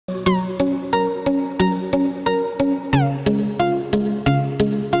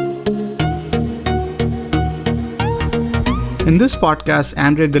this podcast,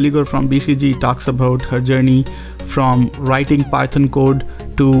 Andrea Gallego from BCG talks about her journey from writing Python code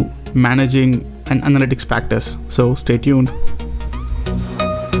to managing an analytics practice. So stay tuned.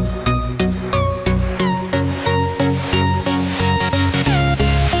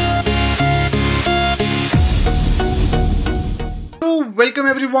 Welcome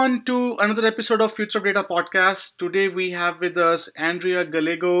everyone to another episode of Future of Data podcast. Today we have with us Andrea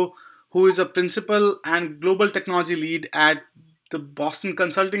Gallego, who is a principal and global technology lead at the Boston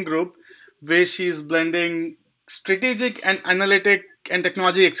Consulting Group, where she is blending strategic and analytic and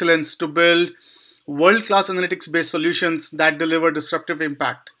technology excellence to build world-class analytics-based solutions that deliver disruptive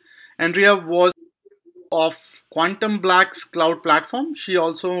impact. Andrea was of Quantum Black's cloud platform. She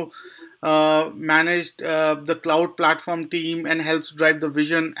also managed the cloud platform team and helps drive the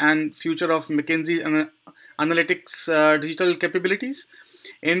vision and future of McKinsey analytics digital capabilities.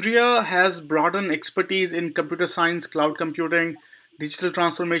 Andrea has broadened expertise in computer science, cloud computing, digital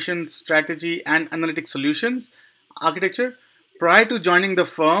transformation strategy, and analytic solutions architecture. Prior to joining the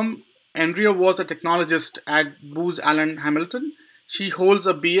firm, Andrea was a technologist at Booz Allen Hamilton. She holds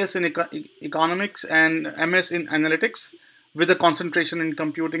a BS in economics and MS in analytics, with a concentration in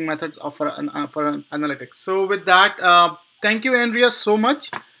computing methods for analytics. So with that, thank you, Andrea, so much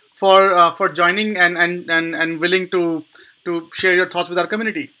for joining and willing to share your thoughts with our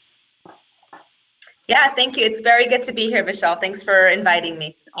community. Yeah, thank you. It's very good to be here, Vishal. Thanks for inviting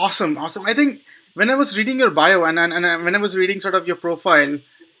me. Awesome. I think when I was reading your bio and when I was reading sort of your profile,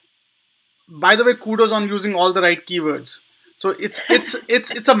 by the way, kudos on using all the right keywords. So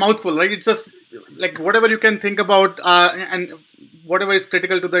it's a mouthful, right? It's just like whatever you can think about and whatever is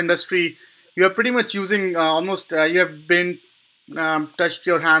critical to the industry, you are pretty much using almost, you have been touched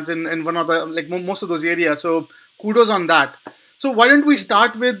your hands in one of the, like most of those areas. So kudos on that. So why don't we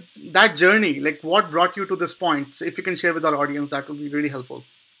start with that journey? Like what brought you to this point? So if you can share with our audience, that would be really helpful.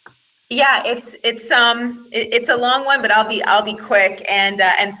 Yeah, it's a long one, but I'll be quick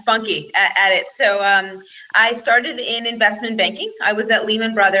and spunky at it. So I started in investment banking. I was at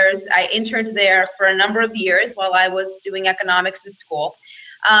Lehman Brothers. I interned there for a number of years while I was doing economics in school.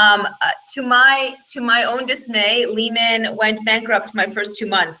 To my own dismay, Lehman went bankrupt my first 2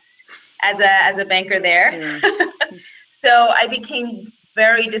 months as a banker there. Yeah. So I became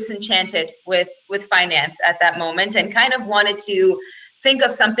very disenchanted with finance at that moment and kind of wanted to think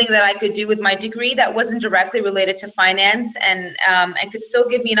of something that I could do with my degree that wasn't directly related to finance and could still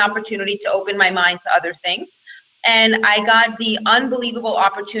give me an opportunity to open my mind to other things. And I got the unbelievable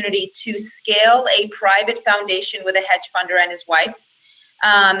opportunity to scale a private foundation with a hedge funder and his wife.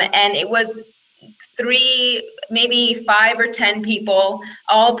 And it was 3, maybe 5 or 10 people,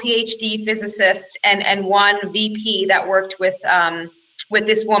 all PhD physicists and one VP that worked with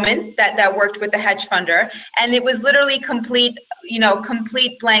this woman that worked with the hedge funder. And it was literally complete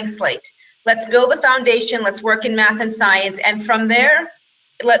blank slate. Let's build a foundation, let's work in math and science, and from there,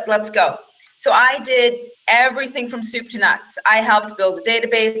 let's go. So I did everything from soup to nuts. I helped build the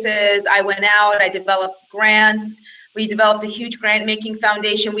databases, I went out, I developed grants, we developed a huge grant-making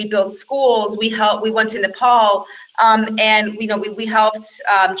foundation, we built schools, we went to Nepal, and we helped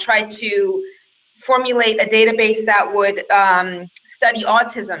try to formulate a database that would study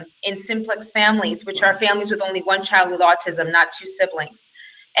autism in simplex families, which are families with only one child with autism, not 2 siblings.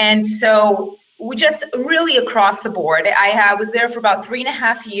 And so we just really across the board. I was there for about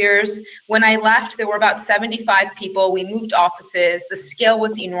 3.5 years. When I left, there were about 75 people. We moved offices. The scale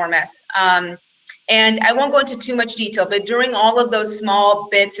was enormous. And I won't go into too much detail, but during all of those small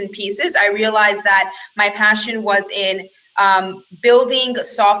bits and pieces, I realized that my passion was in building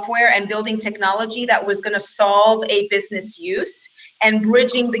software and building technology that was going to solve a business use and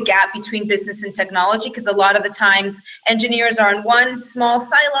bridging the gap between business and technology, because a lot of the times engineers are in one small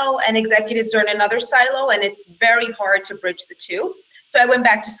silo and executives are in another silo, and it's very hard to bridge the two. So I went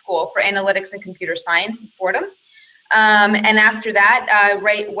back to school for analytics and computer science at Fordham. And after that,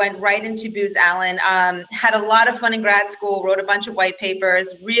 went right into Booz Allen, had a lot of fun in grad school, wrote a bunch of white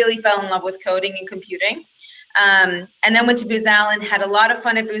papers, really fell in love with coding and computing. And then went to Booz Allen, had a lot of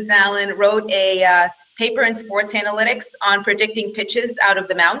fun at Booz Allen, wrote a paper in sports analytics on predicting pitches out of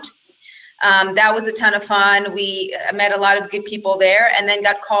the mound. That was a ton of fun. We met a lot of good people there, and then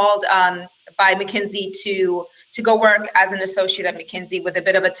got called by McKinsey to go work as an associate at McKinsey with a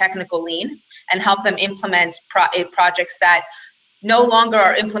bit of a technical lean and help them implement projects that no longer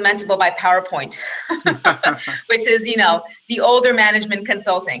are implementable by PowerPoint, which is, the older management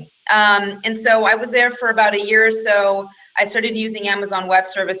consulting. And so I was there for about a year or so, I started using Amazon Web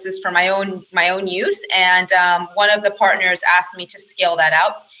Services for my own use, and one of the partners asked me to scale that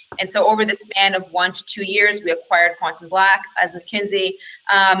out. And so over the span of 1 to 2 years, we acquired Quantum Black as McKinsey,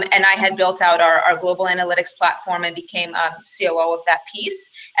 and I had built out our global analytics platform and became COO of that piece,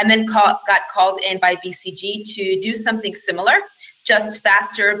 and then got called in by BCG to do something similar, just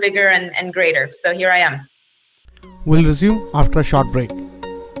faster, bigger, and greater. So here I am. We'll resume after a short break.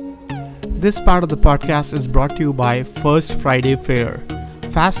 This part of the podcast is brought to you by First Friday Fair,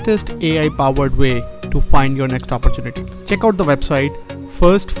 fastest AI-powered way to find your next opportunity. Check out the website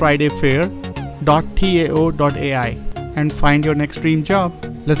firstfridayfair.tao.ai and find your next dream job.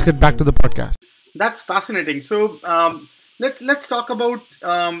 Let's get back to the podcast. That's fascinating. So let's talk about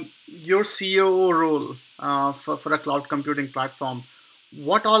your COO role for a cloud computing platform.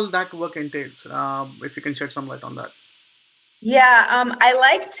 What all that work entails, if you can shed some light on that. Yeah, I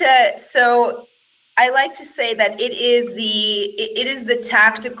like to say that it is the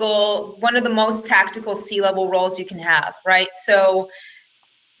tactical, one of the most tactical C-level roles you can have, right? So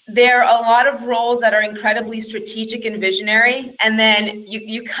there are a lot of roles that are incredibly strategic and visionary, and then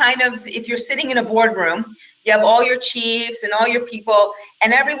you kind of, if you're sitting in a boardroom, you have all your chiefs and all your people,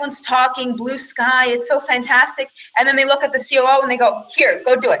 and everyone's talking blue sky, it's so fantastic, and then they look at the COO and they go, here,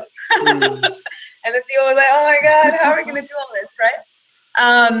 go do it. And the CEO was like, oh my God, how are we going to do all this, right?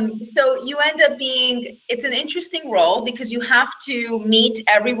 So you end up being, it's an interesting role because you have to meet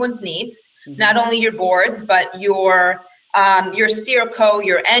everyone's needs, not only your boards, but your steerco,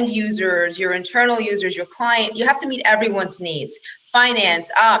 your end users, your internal users, your client. You have to meet everyone's needs,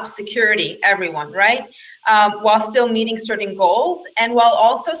 finance, ops, security, everyone, right? While still meeting certain goals and while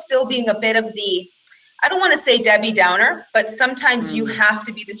also still being a bit of the, I don't want to say Debbie Downer, but sometimes you have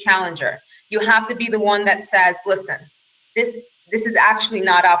to be the challenger. You have to be the one that says, listen, this is actually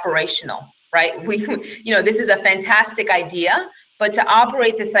not operational, right? This is a fantastic idea, but to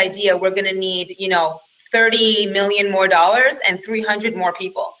operate this idea, we're going to need, $30 million more and 300 more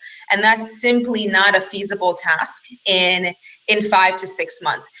people. And that's simply not a feasible task in 5 to 6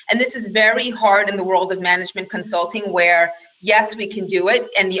 months. And this is very hard in the world of management consulting where, yes, we can do it.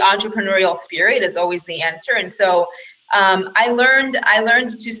 And the entrepreneurial spirit is always the answer. And so I learned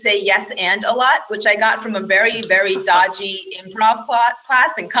to say yes and a lot, which I got from a very, very dodgy improv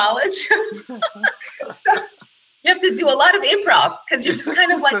class in college. So you have to do a lot of improv because you're just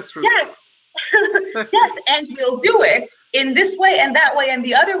kind of like, yes, yes, and we'll do it in this way and that way and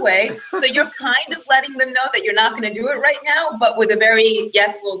the other way. So you're kind of letting them know that you're not going to do it right now, but with a very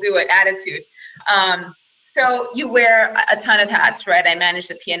yes, we'll do it attitude. So you wear a ton of hats, right? I manage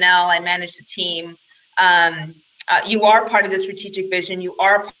the P&L, I manage the team. You are part of the strategic vision, you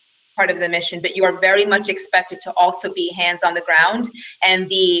are part of the mission, but you are very much expected to also be hands on the ground and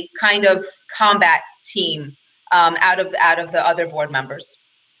the kind of combat team out of the other board members.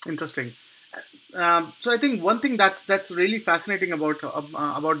 Interesting. So I think one thing that's really fascinating about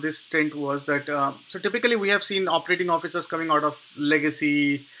this stint was that so typically we have seen operating officers coming out of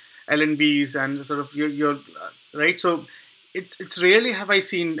legacy L&Bs and sort of your right. So it's rarely have I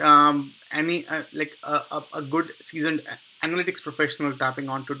seen any like a good seasoned analytics professional tapping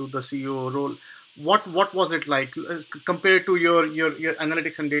on to do the CEO role. What was it like compared to your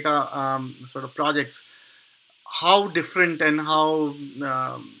analytics and data sort of projects? How different and how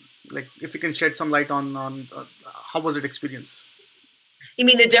like if you can shed some light on how was it experience? You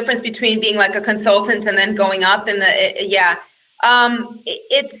mean the difference between being like a consultant and then going up in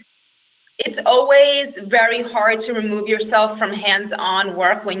it's always very hard to remove yourself from hands-on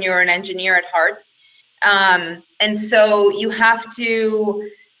work when you're an engineer at heart. And so you have to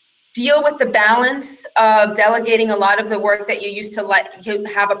deal with the balance of delegating a lot of the work that you used to you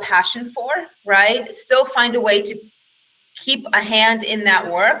have a passion for, right? Still find a way to keep a hand in that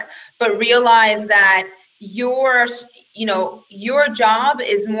work, but realize that your job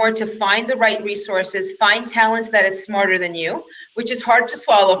is more to find the right resources, find talent that is smarter than you, which is hard to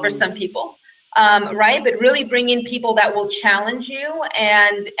swallow for some people, right? But really bring in people that will challenge you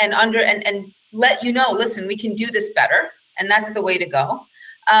and let you know, listen, we can do this better, and that's the way to go.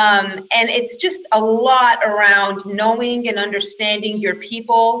 And it's just a lot around knowing and understanding your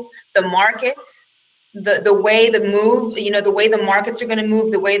people, the markets, the way the move, the way the markets are going to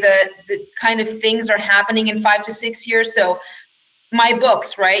move, the way the kind of things are happening in 5 to 6 years. So my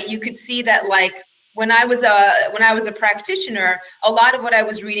books, right? You could see that like when I was a practitioner, a lot of what I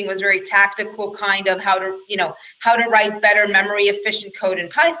was reading was very tactical, kind of how to write better memory efficient code in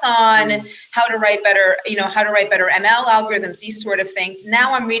Python, how to write better ML algorithms, these sort of things.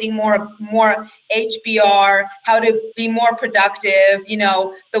 Now I'm reading more HBR, how to be more productive,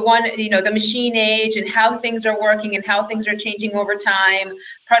 the machine age and how things are working and how things are changing over time,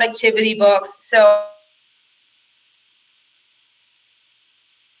 productivity books. So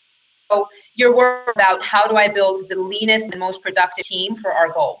you're worried about how do I build the leanest and most productive team for our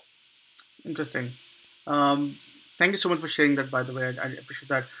goal. Interesting. Um, Thank you so much for sharing that, by the way. I appreciate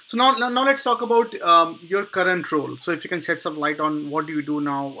that. So now let's talk about your current role. So if you can shed some light on what do you do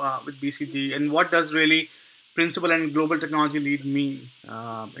now with BCG, and what does really principal and global technology lead mean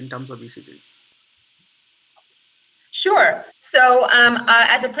in terms of BCG? Sure. So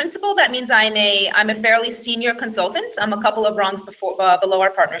as a principal, that means I'm a fairly senior consultant. I'm a couple of rungs below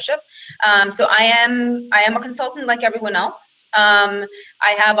our partnership. So I am a consultant like everyone else. I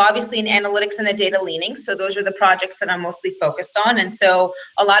have obviously an analytics and a data leaning. So those are the projects that I'm mostly focused on. And so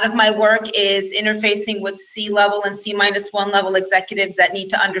a lot of my work is interfacing with C-level and C-1 level executives that need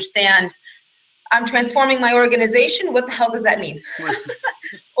to understand, I'm transforming my organization. What the hell does that mean? Right.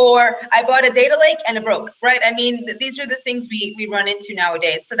 Or I bought a data lake and it broke, right? I mean, these are the things we run into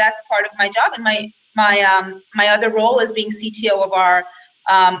nowadays. So that's part of my job. And my other role is being CTO of our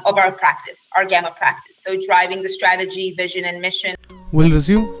practice, our Gamma practice. So driving the strategy, vision, and mission. We'll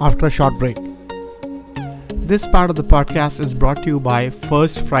resume after a short break. This part of the podcast is brought to you by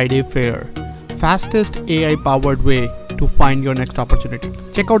First Friday Fair, fastest AI-powered way to find your next opportunity.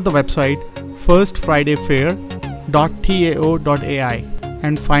 Check out the website firstfridayfair.tao.ai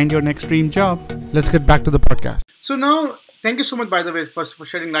and find your next dream job. Let's get back to the podcast. So now, thank you so much, by the way, first for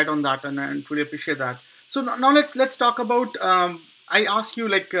shedding light on that, and I truly appreciate that. So now let's talk about. I ask you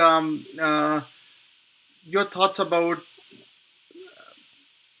your thoughts about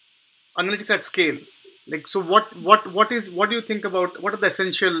analytics at scale. Like, so what do you think about what are the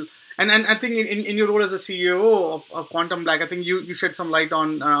essential? And I think in your role as a CEO of Quantum Black, I think you shed some light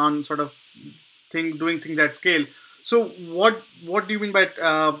on sort of doing things at scale. So what do you mean by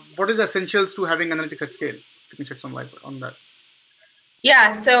what is the essentials to having analytics at scale? If you can shed some light on that.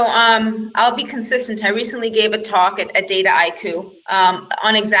 Yeah, so I'll be consistent. I recently gave a talk at Data IQ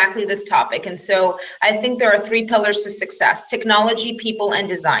on exactly this topic. And so I think there are 3 pillars to success: technology, people, and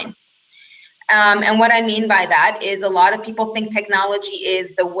design. And what I mean by that is a lot of people think technology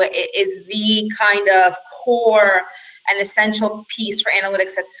is the kind of core an essential piece for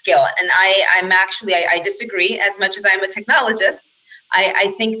analytics at scale. And I disagree. As much as I'm a technologist,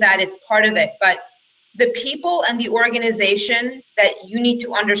 I think that it's part of it. But the people and the organization that you need to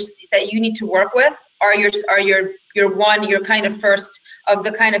work with are your kind of first of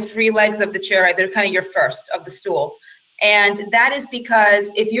the kind of 3 legs of the chair. They're kind of your first of the stool. And that is because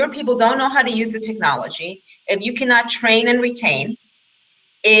if your people don't know how to use the technology, if you cannot train and retain,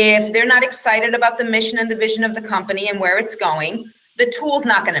 if they're not excited about the mission and the vision of the company and where it's going, the tool's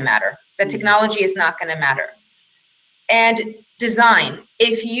not going to matter. The technology is not going to matter. And design,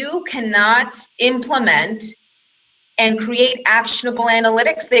 if you cannot implement and create actionable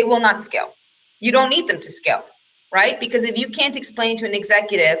analytics, they will not scale. You don't need them to scale, right? Because if you can't explain to an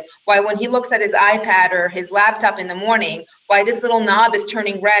executive why when he looks at his iPad or his laptop in the morning, why this little knob is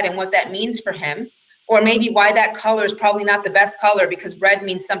turning red and what that means for him, or maybe why that color is probably not the best color because red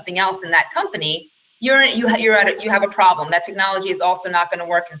means something else in that company, you have a problem. That technology is also not going to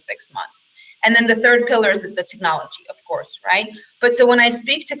work in 6 months. And then the third pillar is the technology, of course, right? But so when I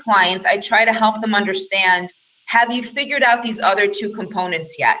speak to clients, I try to help them understand, have you figured out these other 2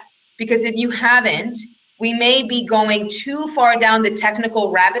 components yet? Because if you haven't, we may be going too far down the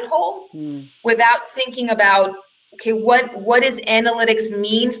technical rabbit hole without thinking about, okay, what does analytics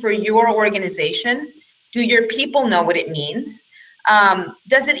mean for your organization? Do your people know what it means?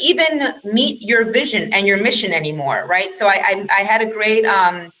 Does it even meet your vision and your mission anymore, right? So I had a great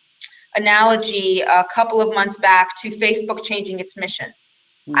analogy a couple of months back to Facebook changing its mission.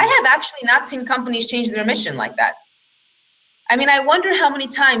 I have actually not seen companies change their mission like that. I mean, I wonder how many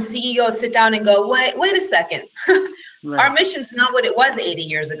times CEOs sit down and go, wait a second. Right. Our mission's not what it was 80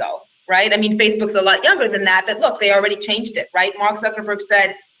 years ago, right? I mean, Facebook's a lot younger than that, but look, they already changed it, right? Mark Zuckerberg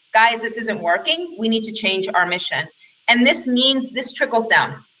said, guys, this isn't working. We need to change our mission. And this trickles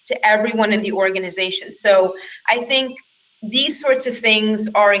down to everyone in the organization. So I think these sorts of things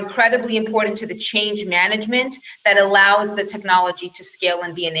are incredibly important to the change management that allows the technology to scale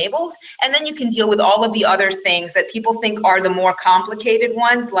and be enabled. And then you can deal with all of the other things that people think are the more complicated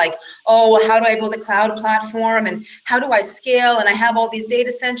ones, like, oh, how do I build a cloud platform? And how do I scale? And I have all these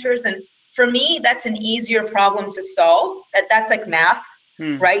data centers. And For me, that's an easier problem to solve. That's like math,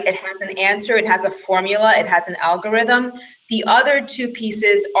 right? It has an answer, it has a formula, it has an algorithm. The other two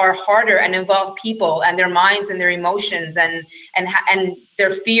pieces are harder and involve people and their minds and their emotions and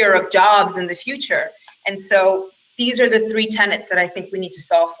their fear of jobs in the future. And so these are the three tenets that I think we need to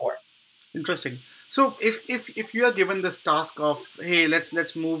solve for. Interesting. So if you are given this task of, hey,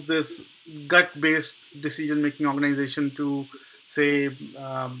 let's move this gut based decision making organization to, say,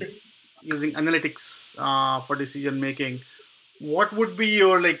 using analytics for decision making, what would be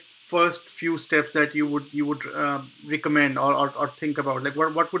your like first few steps that you would recommend or think about? Like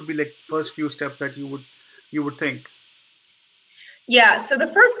what would be like first few steps that you would think? Yeah, so the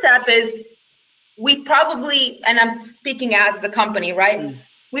first step is we've probably, and I'm speaking as the company, right?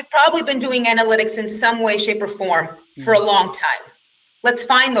 We've probably been doing analytics in some way, shape, or form for a long time. Let's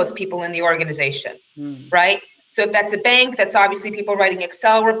find those people in the organization, right? So if that's a bank, that's obviously people writing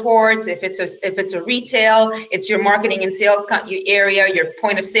Excel reports. If it's a retail, it's your marketing and sales area, your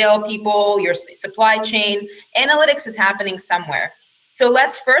point of sale people, your supply chain. Analytics is happening somewhere. So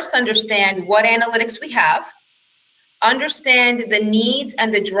let's first understand what analytics we have, understand the needs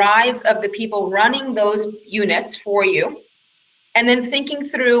and the drives of the people running those units for you, and then thinking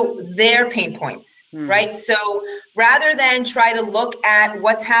through their pain points, right? So rather than try to look at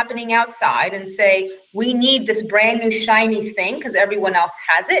what's happening outside and say, we need this brand new shiny thing because everyone else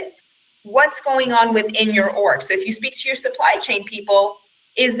has it, what's going on within your org? So if you speak to your supply chain people,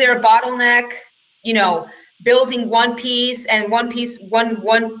 is there a bottleneck, building one piece and one piece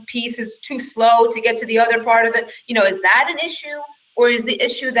is too slow to get to the other part of it? Is that an issue? Or is the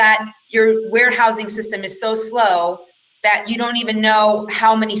issue that your warehousing system is so slow that you don't even know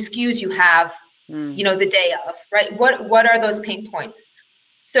how many SKUs you have, the day of, right? What are those pain points?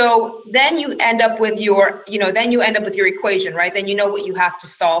 So then you end up with your equation, right? Then you know what you have to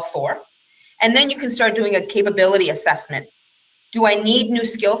solve for. And then you can start doing a capability assessment. Do I need new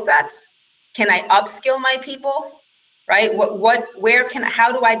skill sets? Can I upskill my people, right?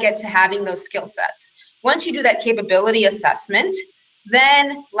 How do I get to having those skill sets? Once you do that capability assessment,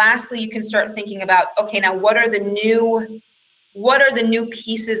 then lastly, you can start thinking about, okay, now what are the new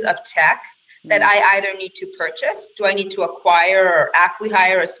pieces of tech that I either need to purchase? Do I need to acquire or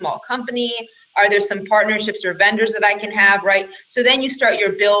acqui-hire a small company? Are there some partnerships or vendors that I can have, right? So then you start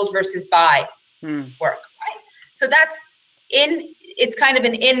your build versus buy work, right? So it's kind of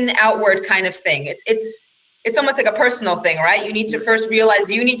an in-outward kind of thing. It's almost like a personal thing, right? You need to first realize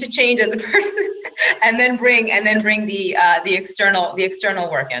you need to change as a person, and then bring the external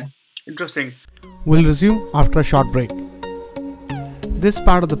work in. Interesting. We'll resume after a short break. This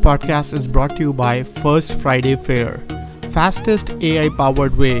part of the podcast is brought to you by First Friday Fair, fastest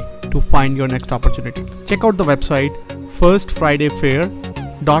AI-powered way to find your next opportunity. Check out the website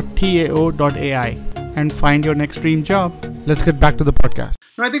firstfridayfair.tao.ai and find your next dream job. Let's get back to the podcast.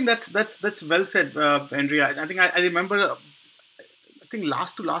 No, I think that's well said, Andrea. I think I remember. I think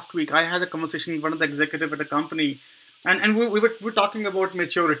last week I had a conversation with one of the executive at a company, and we were talking about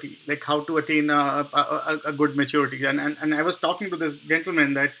maturity, like how to attain a good maturity. And I was talking to this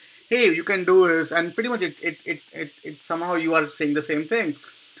gentleman that, hey, you can do this, and pretty much it somehow you are saying the same thing.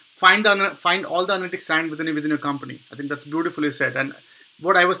 Find all the analytics sand within your company. I think that's beautifully said. And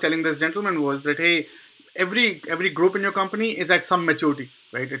what I was telling this gentleman was that, hey, every group in your company is at some maturity,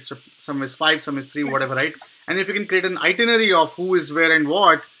 right? Some is 5, some is 3, whatever, right? And if you can create an itinerary of who is where and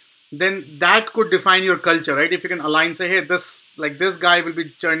what, then that could define your culture, right? If you can align, say, hey, this guy will be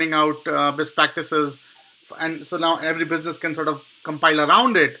churning out best practices, and so now every business can sort of compile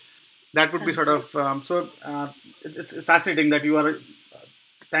around it. That would be sort of it's fascinating that you are.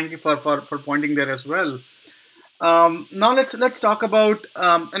 Thank you for pointing there as well. Now let's talk about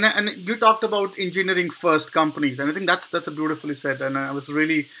and you talked about engineering first companies, and I think that's a beautifully said, and I was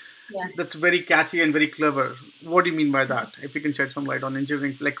really that's very catchy and very clever. What do you mean by that? If you can shed some light on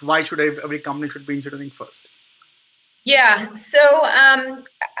engineering, like why should every company should be engineering first? Yeah, so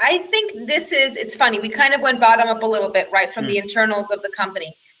I think it's funny. We kind of went bottom up a little bit, right, from the internals of the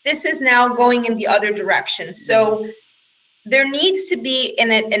company. This is now going in the other direction. So there needs to be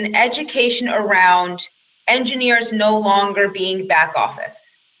an education around engineers no longer being back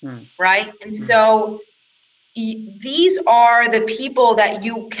office, right? And so these are the people that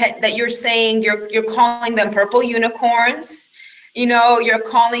you're saying you're calling them purple unicorns. You're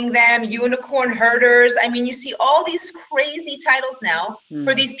calling them unicorn herders. I mean, you see all these crazy titles now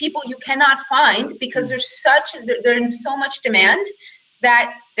for these people you cannot find because they're in so much demand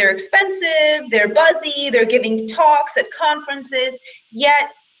that they're expensive, they're buzzy, they're giving talks at conferences.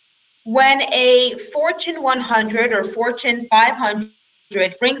 Yet when a Fortune 100 or Fortune 500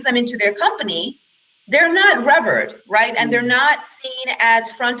 brings them into their company, they're not revered, right? And they're not seen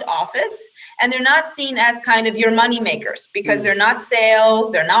as front office, and they're not seen as kind of your money makers, because they're not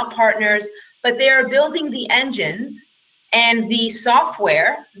sales, they're not partners, but they're building the engines and the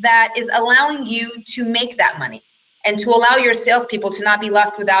software that is allowing you to make that money, and to allow your salespeople to not be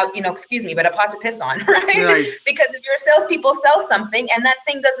left without, excuse me, but a pot to piss on, right? Because if your salespeople sell something and that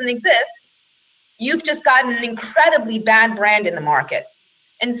thing doesn't exist, you've just gotten an incredibly bad brand in the market.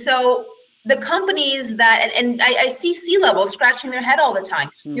 And so the companies that, and I see C-levels scratching their head all the time.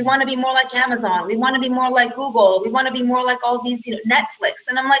 We want to be more like Amazon. We want to be more like Google. We want to be more like all these, Netflix.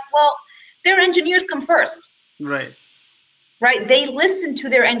 And I'm like, well, their engineers come first. Right? They listen to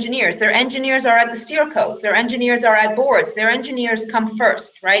their engineers. Their engineers are at the steer codes. Their engineers are at boards. Their engineers come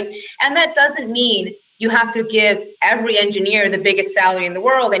first, right? And that doesn't mean you have to give every engineer the biggest salary in the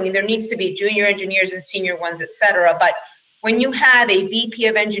world. I mean, there needs to be junior engineers and senior ones, et cetera. But when you have a VP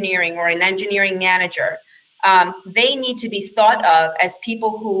of engineering or an engineering manager, they need to be thought of as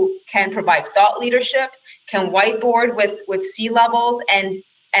people who can provide thought leadership, can whiteboard with C-levels, and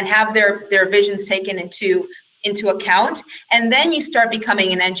have their visions taken into account. And then you start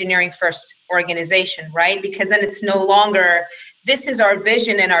becoming an engineering first organization, right? Because then it's no longer, this is our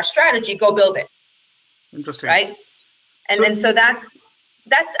vision and our strategy, go build it. Interesting. Right? And so that's,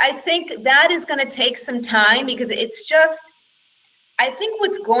 I think that is going to take some time, because it's just, I think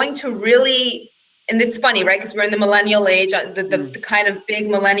what's going to really, and it's funny, right? Because we're in the millennial age, the kind of big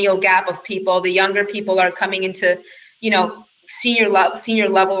millennial gap of people. The younger people are coming into, senior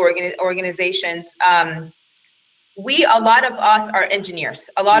level organizations. A lot of us are engineers.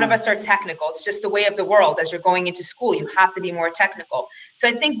 A lot of us are technical. It's just the way of the world. As you're going into school, you have to be more technical. So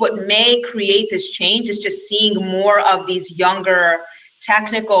I think what may create this change is just seeing more of these younger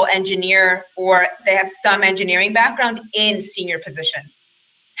technical engineer, or they have some engineering background, in senior positions,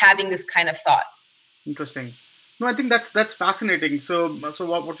 having this kind of thought. Interesting. No, I think that's fascinating. So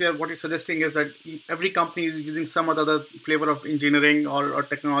what you're suggesting is that every company is using some other flavor of engineering or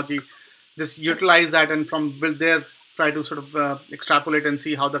technology. Just utilize that, and from build there, try to sort of extrapolate and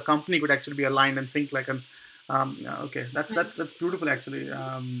see how the company could actually be aligned and think like an. Okay, that's beautiful actually.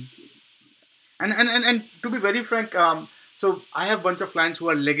 And to be very frank, so I have a bunch of clients who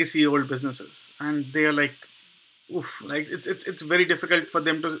are legacy old businesses, and they are like, oof, like it's very difficult for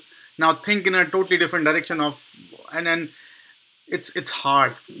them to now think in a totally different direction and then it's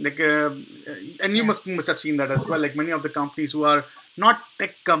hard. Like, and you must have seen that as well. Like many of the companies who are not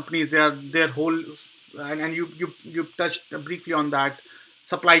tech companies, they are their whole, and you touched briefly on that,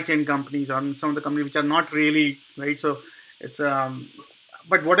 supply chain companies, on some of the companies which are not really right. So it's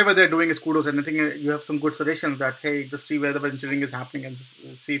but whatever they're doing is kudos, and I think you have some good suggestions that, hey, just see where the engineering is happening and just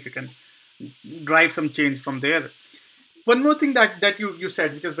see if you can drive some change from there. One more thing that you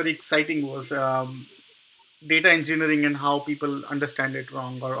said, which is very exciting, was data engineering and how people understand it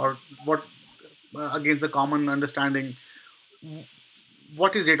wrong, or what against the common understanding.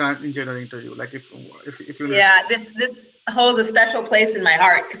 What is data engineering to you? Like if you this holds a special place in my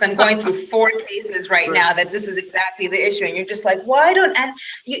heart, because I'm going through 4 cases right now that this is exactly the issue, and you're just like, and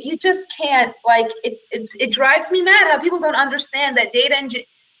you just can't, like, it drives me mad how people don't understand that data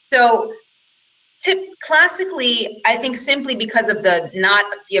so classically, I think simply because of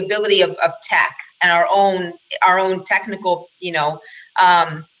the ability of tech and our own technical,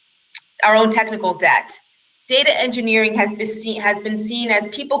 our own technical debt. Data engineering has been seen as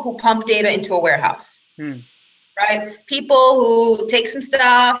people who pump data into a warehouse, right? People who take some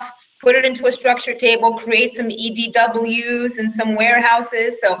stuff, put it into a structured table, create some EDWs and some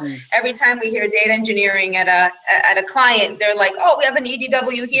warehouses. So every time we hear data engineering at a client, they're like, oh, we have an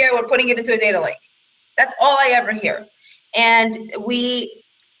EDW here, we're putting it into a data lake. That's all I ever hear. And we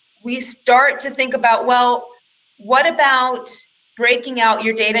start to think about, well, what about breaking out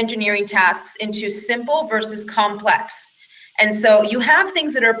your data engineering tasks into simple versus complex? And so you have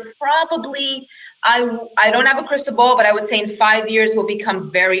things that are probably, I don't have a crystal ball, but I would say in 5 years will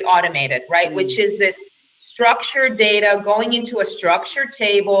become very automated, right? Which is this structured data going into a structured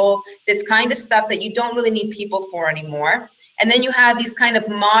table, this kind of stuff that you don't really need people for anymore. And then you have these kind of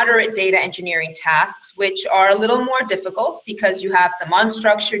moderate data engineering tasks, which are a little more difficult because you have some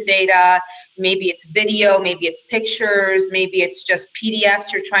unstructured data. Maybe it's video, maybe it's pictures, maybe it's just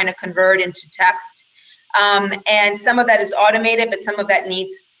PDFs you're trying to convert into text. And some of that is automated, but some of that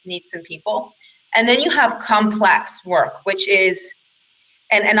needs some people. And then you have complex work, which is,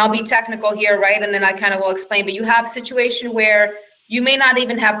 and I'll be technical here, right? And then I kind of will explain, but you have a situation where you may not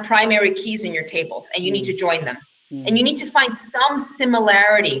even have primary keys in your tables and you need to join them. And you need to find some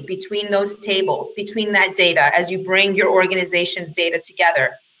similarity between those tables, between that data as you bring your organization's data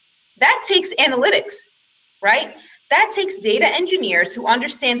together. That takes analytics, right? That takes data engineers who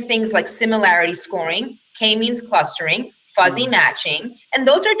understand things like similarity scoring, k-means clustering, fuzzy matching, and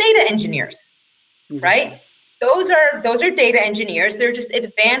those are data engineers, right? Those are data engineers. They're just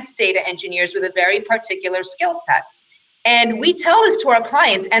advanced data engineers with a very particular skill set. And we tell this to our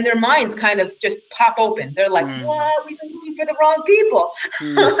clients, and their minds kind of just pop open. They're like, "What? We've been looking for the wrong people.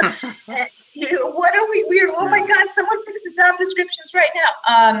 What are we? We're oh my God! Someone fix the job descriptions right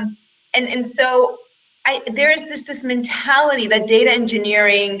now." And so there is this mentality that data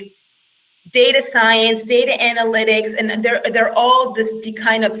engineering, data science, data analytics, and they're all this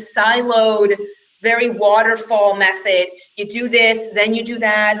kind of siloed, very waterfall method. You do this, then you do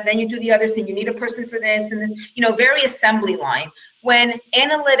that, then you do the other thing. You need a person for this and this, very assembly line. When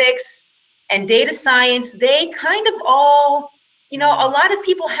analytics and data science, they kind of all, a lot of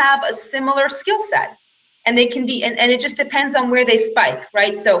people have a similar skill set. And they can be, and it just depends on where they spike,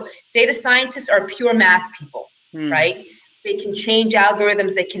 right? So data scientists are pure math people, right? They can change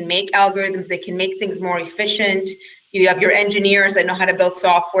algorithms, they can make algorithms, they can make things more efficient. You have your engineers that know how to build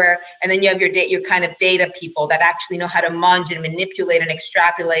software, and then you have your kind of data people that actually know how to munge and manipulate and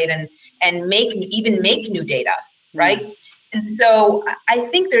extrapolate and make new data, right? And so I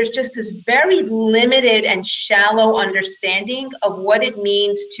think there's just this very limited and shallow understanding of what it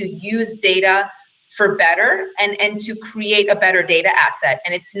means to use data for better and to create a better data asset.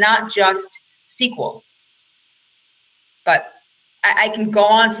 And it's not just SQL. But I can go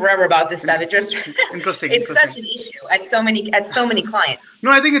on forever about this stuff. It just it's such an issue at so many clients.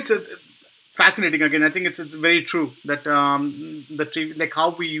 No, I think it's fascinating. Again, I think it's very true that like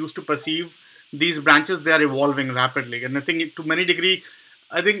how we used to perceive these branches, they are evolving rapidly. And I think to many degree,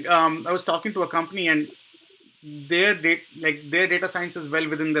 I think I was talking to a company and their data science is well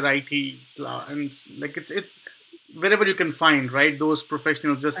within their IT, and like it's wherever you can find, right, those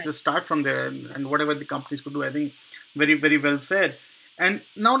professionals, just start from there, and whatever the companies could do. I think very, very well said. And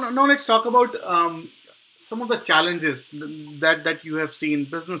now let's talk about some of the challenges that you have seen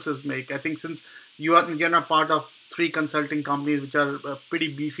businesses make. I think since you're a part of 3 consulting companies which are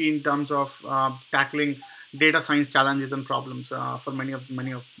pretty beefy in terms of tackling data science challenges and problems for many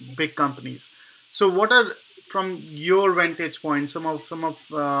of big companies. So what are, from your vantage point, some of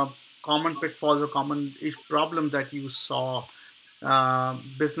common pitfalls or common problems that you saw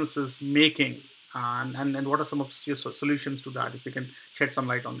businesses making? And what are some of your solutions to that, if you can shed some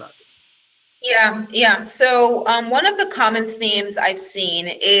light on that? Yeah. So one of the common themes I've seen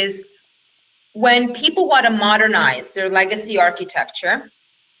is when people want to modernize their legacy architecture,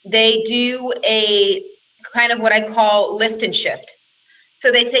 they do a kind of what I call lift and shift.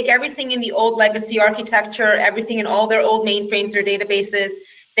 So they take everything in the old legacy architecture, everything in all their old mainframes or databases,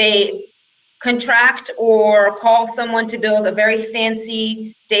 they contract or call someone to build a very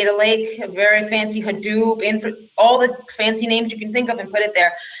fancy data lake, a very fancy Hadoop, all the fancy names you can think of, and put it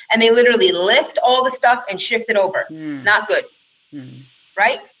there. And they literally lift all the stuff and shift it over. Not good,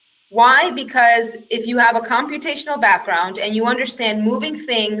 right? Why? Because if you have a computational background and you understand moving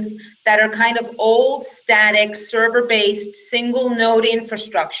things that are kind of old, static, server-based, single node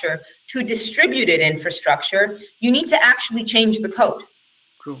infrastructure to distributed infrastructure, you need to actually change the code.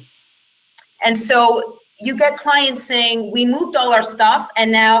 True. And so you get clients saying, we moved all our stuff and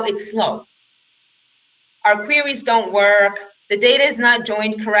now it's slow. Our queries don't work. The data is not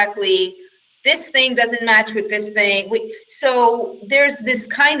joined correctly. This thing doesn't match with this thing. So there's this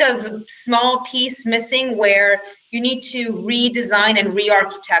kind of small piece missing where you need to redesign and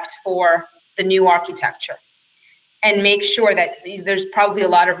re-architect for the new architecture and make sure that there's probably a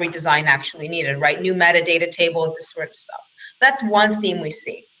lot of redesign actually needed, right? New metadata tables, this sort of stuff. That's one theme we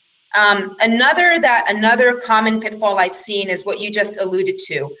see. Another common pitfall I've seen is what you just alluded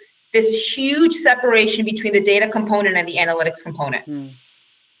to, this huge separation between the data component and the analytics component.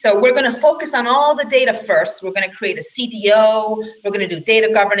 So we're going to focus on all the data first. We're going to create a CDO. We're going to do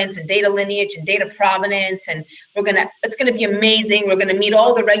data governance and data lineage and data provenance, and it's going to be amazing. We're going to meet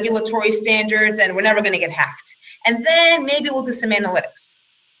all the regulatory standards, and we're never going to get hacked. And then maybe we'll do some analytics.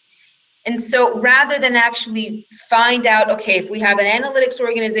 And so rather than actually find out, okay, if we have an analytics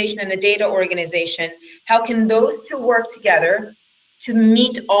organization and a data organization, how can those two work together to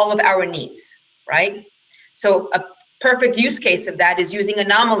meet all of our needs, right? So a perfect use case of that is using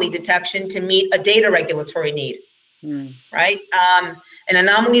anomaly detection to meet a data regulatory need, right? And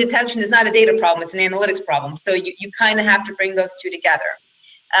anomaly detection is not a data problem, it's an analytics problem. So you kind of have to bring those two together.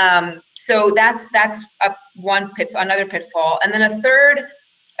 So that's another pitfall. And then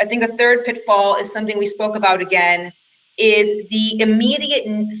a I think a third pitfall is something we spoke about again, is the immediate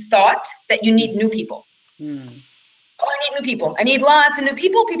thought that you need new people. Oh, I need new people. I need lots of new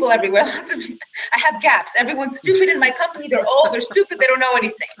people, people everywhere. Lots of, I have gaps. Everyone's stupid in my company. They're old, they're stupid, they don't know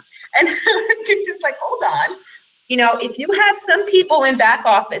anything. And you're just like, hold on. You know, if you have some people in back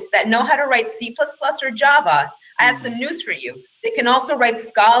office that know how to write C++ or Java, I have some news for you. They can also write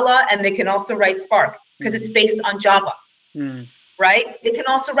Scala and they can also write Spark because it's based on Java, right? They can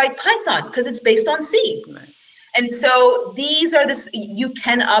also write Python because it's based on C. Right. And so these are you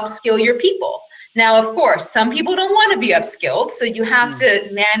can upskill your people. Now, of course, some people don't want to be upskilled, so you have to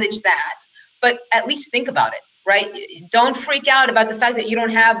manage that. But at least think about it, right? Don't freak out about the fact that you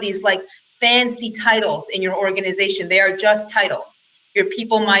don't have these like fancy titles in your organization. They are just titles. Your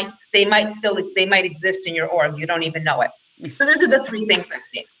people might exist in your org. You don't even know it. So those are the three things I've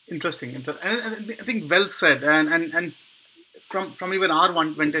seen. Interesting. And I think well said. And from even our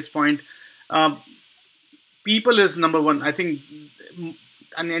one vantage point, people is number one. I think.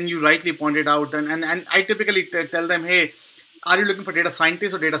 And you rightly pointed out, and I typically tell them, hey, are you looking for data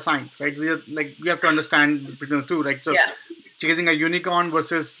scientist or data science, right? We have to understand between the two, right? So chasing a unicorn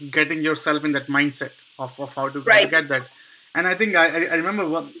versus getting yourself in that mindset of how to get that. And I think I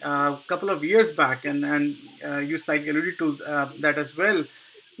remember a couple of years back, and you slightly alluded to that as well.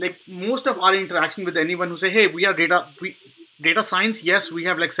 Like most of our interaction with anyone who say, hey, we are data science. Yes, we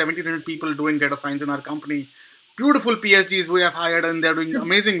have like 1,700 people doing data science in our company. Beautiful PhDs we have hired and they're doing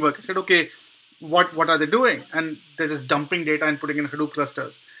amazing work. I said, okay, what are they doing? And they're just dumping data and putting in Hadoop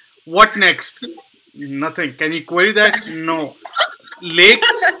clusters. What next? Nothing. Can you query that? No.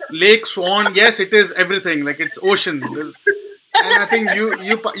 Lake, Swan, yes, it is everything. Like it's ocean. And I think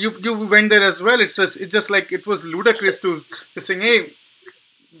you went there as well. It's just like it was ludicrous to saying, hey,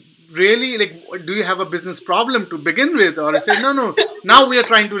 really, like, do you have a business problem to begin with? Or I said, no, now we are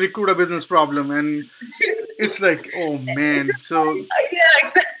trying to recruit a business problem. And it's like, oh man. So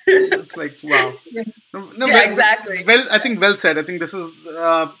exactly. It's like, wow. Exactly. Well, I think well said. I think this is,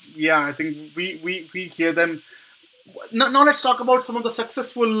 I think we hear them. Now let's talk about some of the success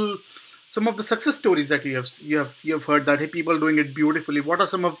stories that you have heard, that hey, people doing it beautifully. What are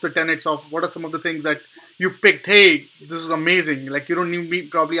some of the tenets of, what are some of the things that you picked? Hey, this is amazing. Like you don't need me,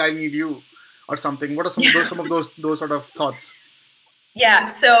 probably I need you, or something. What are some of those sort of thoughts? Yeah,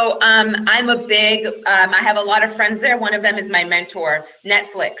 so I'm a big, I have a lot of friends there. One of them is my mentor.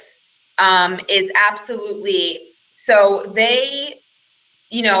 Netflix is absolutely, so they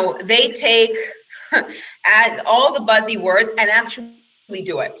take add all the buzzy words and actually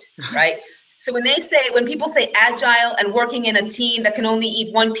do it, right? So when people say agile and working in a team that can only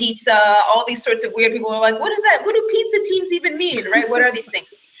eat one pizza, all these sorts of weird people are like, what is that? What do pizza teams even mean, right? What are these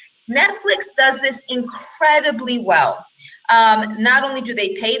things? Netflix does this incredibly well. Not only do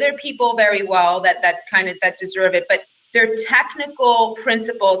they pay their people very well that deserve it, but their technical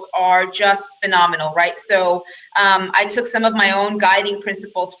principles are just phenomenal, right? So I took some of my own guiding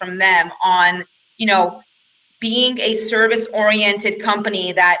principles from them on, being a service-oriented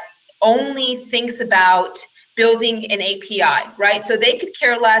company that only thinks about building an API, right? So they could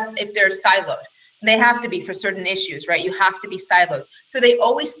care less if they're siloed. They have to be for certain issues, right? You have to be siloed. So they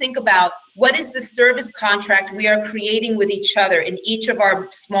always think about what is the service contract we are creating with each other in each of our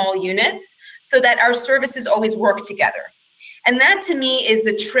small units so that our services always work together. And that to me is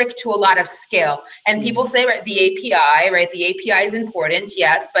the trick to a lot of scale. And people say, right, the API, right? The API is important,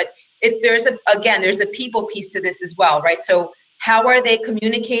 yes, but there's a people piece to this as well, right? So how are they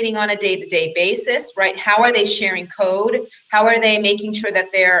communicating on a day-to-day basis, right? How are they sharing code? How are they making sure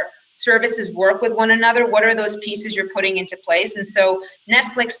that their services work with one another? What are those pieces you're putting into place? And so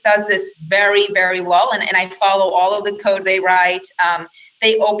Netflix does this very, very well. And I follow all of the code they write.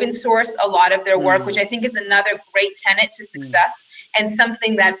 They open source a lot of their work, which I think is another great tenet to success and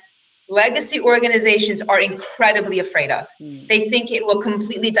something that legacy organizations are incredibly afraid of. They think it will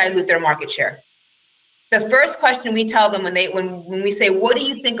completely dilute their market share. The first question we tell them when we say, what do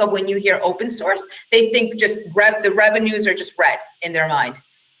you think of when you hear open source? They think just the revenues are just red in their mind.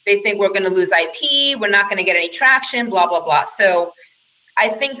 They think we're going to lose IP, we're not going to get any traction, blah, blah, blah. So I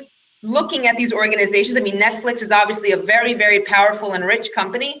think looking at these organizations, I mean, Netflix is obviously a very, very powerful and rich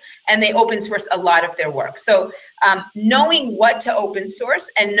company, and they open source a lot of their work. So knowing what to open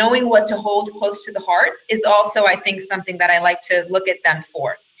source and knowing what to hold close to the heart is also, I think, something that I like to look at them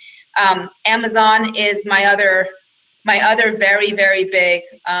for. Amazon is my other very, very big,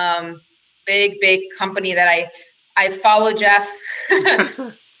 big company that I follow, Jeff.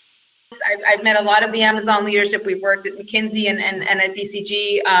 I've met a lot of the Amazon leadership. We've worked at McKinsey and at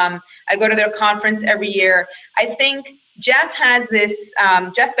BCG. I go to their conference every year. I think Jeff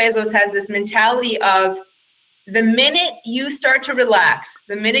Bezos has this mentality of the minute you start to relax,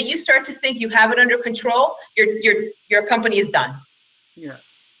 the minute you start to think you have it under control, your company is done. Yeah.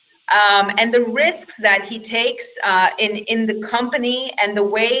 And the risks that he takes in the company and the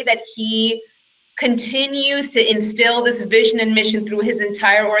way that he continues to instill this vision and mission through his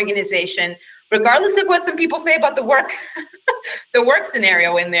entire organization, regardless of what some people say about the work, the work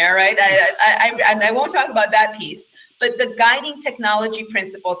scenario in there, right? I won't talk about that piece, but the guiding technology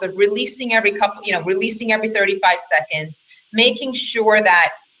principles of releasing every 35 seconds, making sure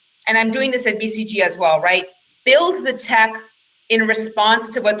that, and I'm doing this at BCG as well, right? Build the tech in response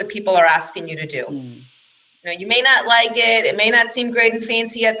to what the people are asking you to do. You may not like it. It may not seem great and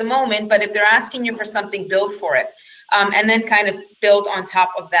fancy at the moment, but if they're asking you for something, build for it. And then kind of build on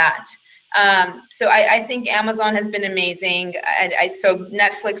top of that. So I think Amazon has been amazing. And so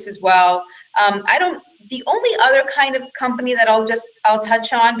Netflix as well. The only other kind of company that I'll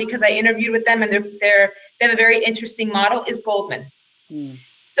touch on, because I interviewed with them and they have a very interesting model, is Goldman.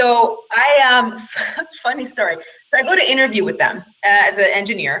 So funny story. So I go to interview with them as an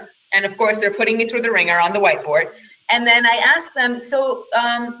engineer. And of course, they're putting me through the ringer on the whiteboard. And then I ask them, so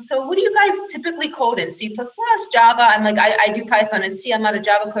what do you guys typically code in? C++, Java? I'm like, I do Python and C. I'm not a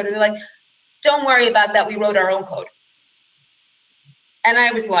Java coder. They're like, don't worry about that. We wrote our own code. And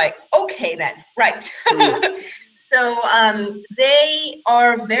I was like, okay then, right. So they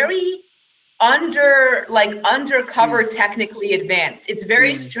are very undercover technically advanced. It's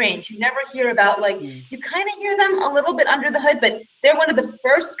very strange. You never hear about you kind of hear them a little bit under the hood, but they're one of the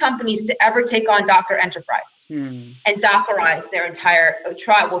first companies to ever take on Docker Enterprise and Dockerize their entire,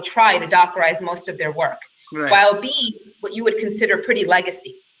 try to Dockerize most of their work, while being what you would consider pretty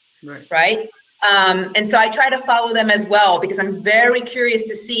legacy, right? And so I try to follow them as well, because I'm very curious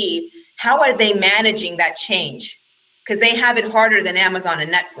to see how are they managing that change. Because they have it harder than Amazon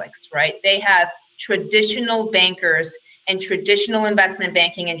and Netflix, right? They have traditional bankers and traditional investment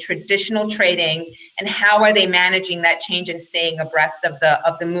banking and traditional trading, and how are they managing that change and staying abreast of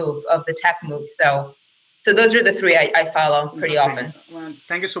the move, of the tech move? So those are the three I follow pretty often. Well,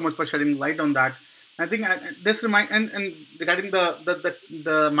 thank you so much for shedding light on that. I think this and regarding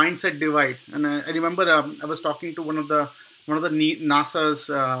the mindset divide, and I remember I was talking to one of the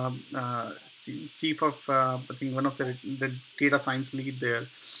NASA's chief of I think one of the data science lead there,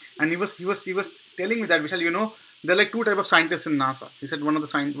 and he was telling me that, Vishal, there are like two types of scientists in NASA. He said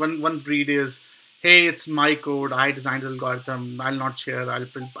one breed is, hey, it's my code, I designed the algorithm, I'll not share, I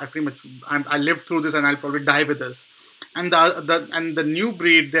lived through this and I'll probably die with this. And the new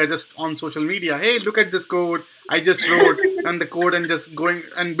breed, they're just on social media, hey, look at this code I just wrote, and the code, and just going,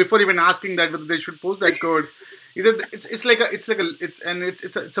 and before even asking that whether they should post that code. It's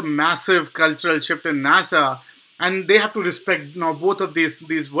a massive cultural shift in NASA, and they have to respect both of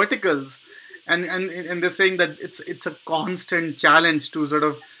these verticals, and they're saying that it's a constant challenge to sort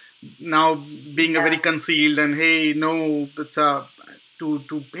of now being a very concealed, and hey, no, it's a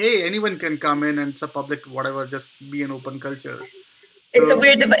hey, anyone can come in, and it's a public whatever, just be an open culture. It's a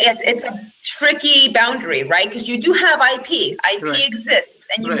weird, it's a tricky boundary, right? Because you do have IP exists,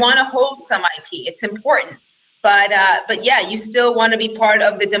 and you want to hold some IP. It's important. But yeah, you still want to be part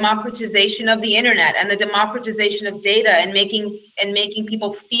of the democratization of the internet and the democratization of data, and making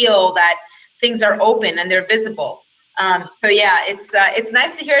people feel that things are open and they're visible. So yeah, it's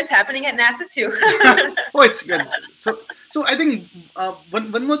nice to hear it's happening at NASA too. Oh, it's good. So I think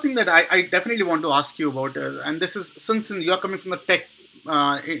one more thing that I definitely want to ask you about, and this is since you're coming from the tech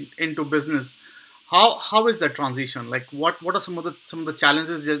into business, how is that transition? Like, what are some of the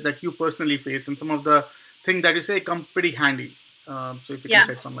challenges that you personally faced, and some of the thing that you say come pretty handy. So if you can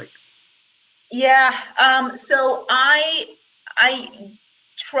shed some light. Yeah. So I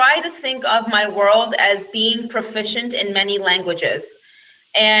try to think of my world as being proficient in many languages,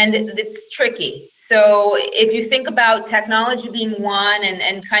 and it's tricky. So if you think about technology being one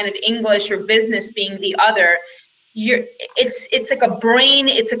and kind of English or business being the other, it's like a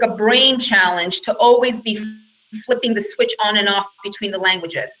brain challenge to always be flipping the switch on and off between the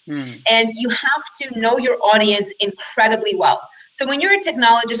languages. And you have to know your audience incredibly well. So when you're a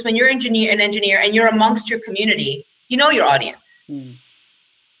technologist, when you're an engineer, and you're amongst your community, you know your audience.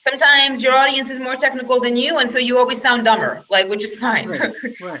 Sometimes your audience is more technical than you, and so you always sound dumber, which is fine.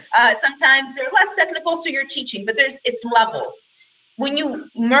 Sometimes they're less technical, so you're teaching, but it's levels. When you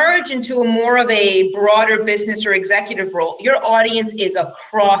merge into more of a broader business or executive role, your audience is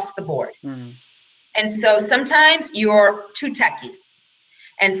across the board. And so sometimes you're too techie,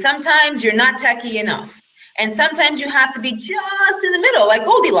 and sometimes you're not techie enough. And sometimes you have to be just in the middle, like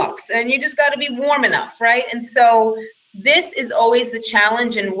Goldilocks, and you just got to be warm enough, right? And so this is always the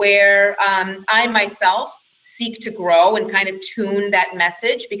challenge, and where I myself seek to grow and kind of tune that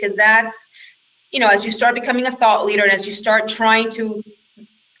message, because that's, as you start becoming a thought leader and as you start trying to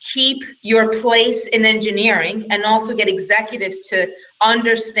keep your place in engineering and also get executives to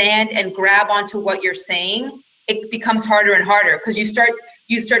understand and grab onto what you're saying, it becomes harder and harder, because you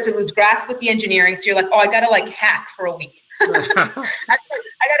start to lose grasp with the engineering. So you're like, oh, I gotta like hack for a week. I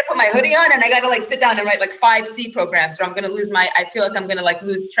gotta put my hoodie on and I gotta like sit down and write like 5 C programs, or I feel like I'm gonna like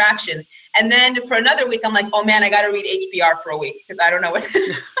lose traction. And then for another week, I'm like, oh man, I gotta read HBR for a week, because I don't know what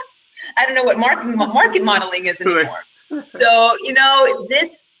I don't know what market modeling is anymore. So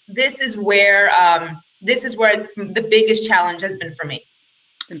this is where the biggest challenge has been for me.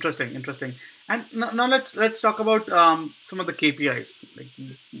 Interesting. And now let's talk about some of the KPIs.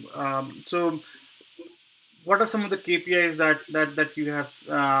 So, what are some of the KPIs that you have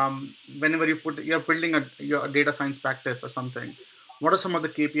whenever you're building your data science practice or something? What are some of the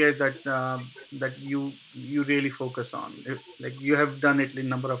KPIs that you really focus on? Like you have done it in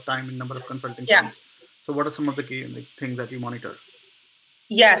number of time, in number of consulting firms. So, what are some of the key things that you monitor?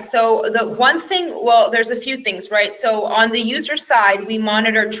 Yeah, so the one thing, well, there's a few things, right? So on the user side, we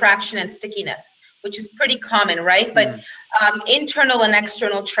monitor traction and stickiness, which is pretty common, right? But internal and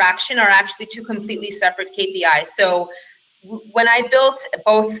external traction are actually 2 completely separate KPIs. So when I built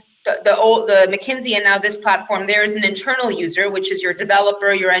both the McKinsey and now this platform, there is an internal user, which is your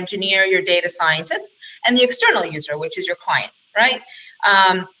developer, your engineer, your data scientist, and the external user, which is your client, right?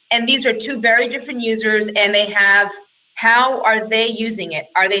 And these are 2 very different users, and they have, how are they using it?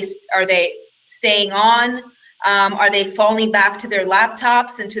 Are they staying on? Are they falling back to their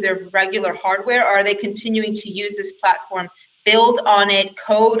laptops and to their regular hardware? Or are they continuing to use this platform, build on it,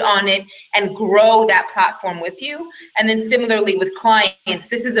 code on it, and grow that platform with you? And then similarly with clients,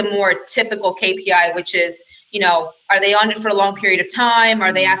 this is a more typical KPI, which is, are they on it for a long period of time?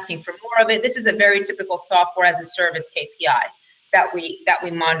 Are they asking for more of it? This is a very typical software as a service KPI that we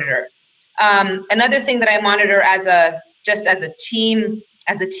monitor. Another thing that I monitor as a team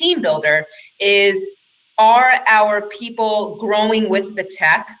builder is, are our people growing with the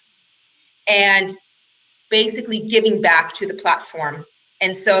tech and basically giving back to the platform?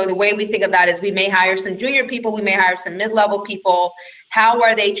 And so the way we think of that is, we may hire some junior people, we may hire some mid-level people. How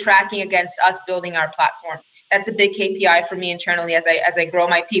are they tracking against us building our platform? That's a big KPI for me internally as I grow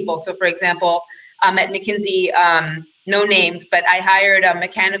my people. So for example, at McKinsey, no names, but I hired a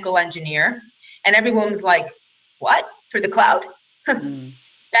mechanical engineer, and everyone was like, what? For the cloud?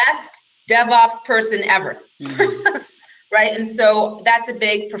 Best DevOps person ever. Right? And so that's a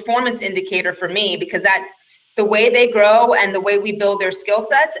big performance indicator for me, because that the way they grow and the way we build their skill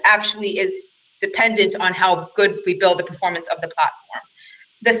sets actually is dependent on how good we build the performance of the platform.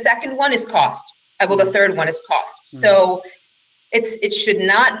 The second one is cost. The third one is cost. So it should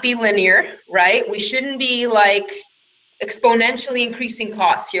not be linear, right? We shouldn't be like exponentially increasing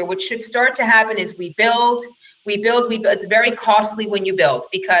costs here. What should start to happen is we build. It's very costly when you build,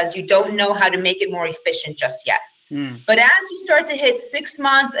 because you don't know how to make it more efficient just yet. But as you start to hit 6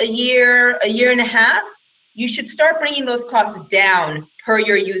 months, a year and a half, you should start bringing those costs down per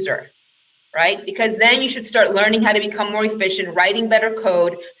your user, right? Because then you should start learning how to become more efficient, writing better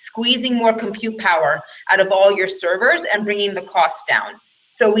code, squeezing more compute power out of all your servers, and bringing the costs down.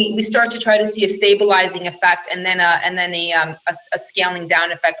 So we start to try to see a stabilizing effect, and then a scaling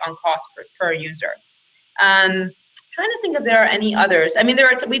down effect on cost per user. Trying to think if there are any others. I mean,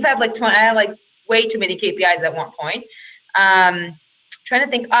 we've had like 20. I had like way too many KPIs at one point. Trying to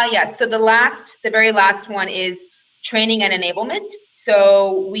think. Yes. So the very last one is training and enablement.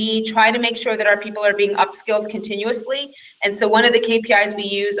 So we try to make sure that our people are being upskilled continuously. And so one of the KPIs we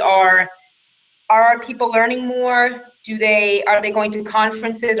use are our people learning more? Are they going to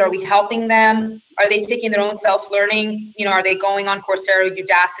conferences? Are we helping them? Are they taking their own self-learning? Are they going on Coursera,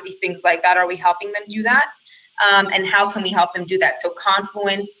 Udacity, things like that? Are we helping them do that? And how can we help them do that? So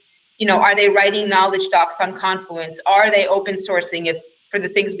Confluence, are they writing knowledge docs on Confluence? Are they open sourcing for the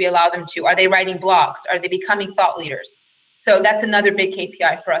things we allow them to? Are they writing blogs? Are they becoming thought leaders? So that's another big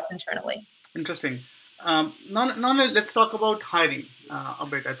KPI for us internally. Interesting. Now let's talk about hiring a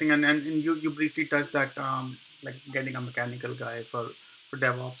bit. I think, and you briefly touched that, like getting a mechanical guy for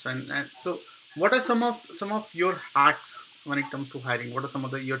DevOps, and so what are some of your hacks when it comes to hiring? What are some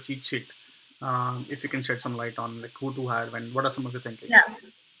of your cheat sheet? If you can shed some light on like who to hire and what are some of your thinking?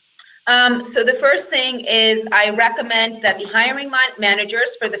 Yeah. So the first thing is, I recommend that the hiring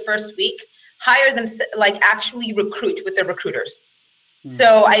managers for the first week hire them, like actually recruit with the recruiters.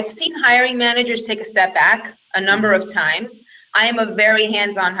 So I've seen hiring managers take a step back a number of times. I am a very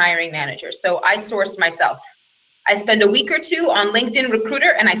hands-on hiring manager, so I source myself. I spend a week or two on LinkedIn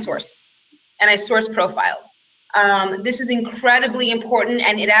Recruiter, and I source profiles. This is incredibly important,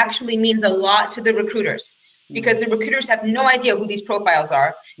 and it actually means a lot to the recruiters, because the recruiters have no idea who these profiles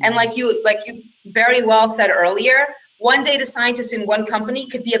are. And like you very well said earlier, one data scientist in one company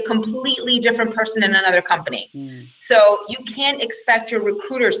could be a completely different person in another company. So you can't expect your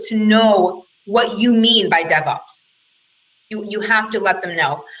recruiters to know what you mean by DevOps. You have to let them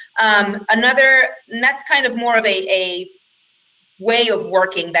know. And that's kind of more of a way of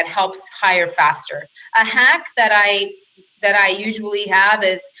working that helps hire faster. A hack that I usually have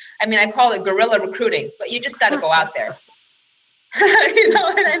is, I call it guerrilla recruiting, but you just got to go out there. You know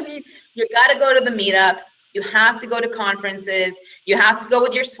what I mean? You got to go to the meetups. You have to go to conferences. You have to go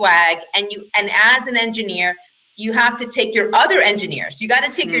with your swag. And as an engineer, you have to take your other engineers. You got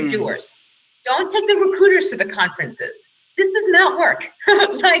to take your doers. Don't take the recruiters to the conferences. This does not work.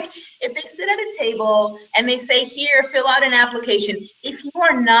 Like, if they sit at a table and they say, here, fill out an application, if you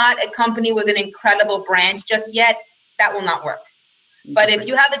are not a company with an incredible brand just yet, that will not work. But if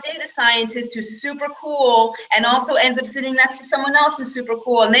you have a data scientist who's super cool and also ends up sitting next to someone else who's super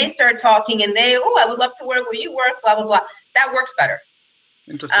cool, and they start talking and I would love to work where you work, blah, blah, blah, that works better.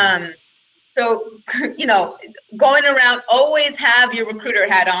 Interesting. So, going around, always have your recruiter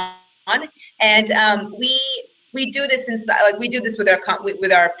hat on. And we do this inside, like we do this with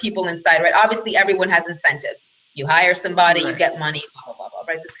our people inside, right? Obviously, everyone has incentives. You hire somebody, you get money, blah, blah, blah,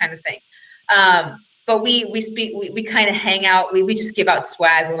 blah, right? This kind of thing. But we kind of hang out. We just give out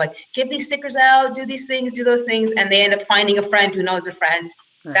swag. We're like, give these stickers out, do these things, do those things, and they end up finding a friend who knows a friend,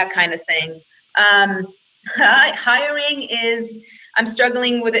 that kind of thing. Hiring is, I'm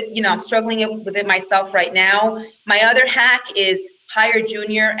struggling with it. I'm struggling with it myself right now. My other hack is hire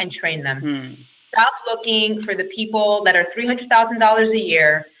junior and train them. Stop looking for the people that are $300,000 a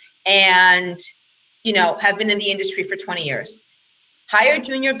year and, have been in the industry for 20 years. Hire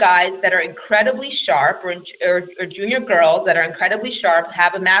junior guys that are incredibly sharp, or junior girls that are incredibly sharp,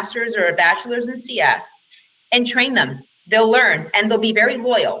 have a master's or a bachelor's in CS, and train them. They'll learn, and they'll be very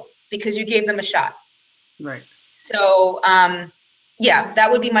loyal because you gave them a shot. Right. So, that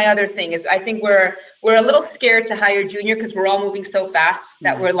would be my other thing, is I think we're a little scared to hire junior because we're all moving so fast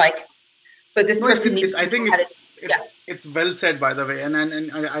that we're like, but this person needs to. I think it's well said, by the way, and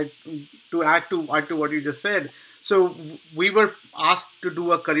I to add to what you just said. So we were asked to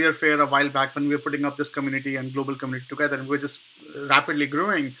do a career fair a while back when we were putting up this community and global community together, and we're just rapidly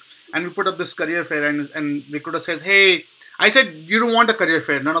growing. And we put up this career fair, and recruiter says, "Hey," I said, "You don't want a career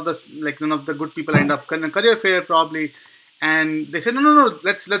fair. None of the good people end up in a career fair probably." And they said, "No,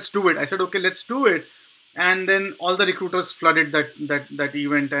 let's do it." I said, "Okay, let's do it." And then all the recruiters flooded that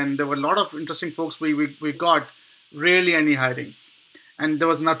event, and there were a lot of interesting folks. We got rarely any hiring. And there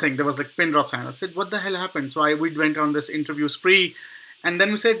was nothing. There was like pin drop sign. I said, what the hell happened? So we went on this interview spree. And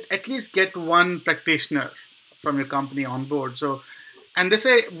then we said, at least get one practitioner from your company on board. So, and they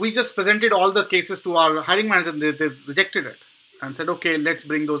say, we just presented all the cases to our hiring manager and they rejected it. And said, okay, let's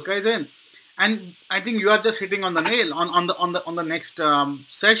bring those guys in. And I think you are just hitting on the nail. On the next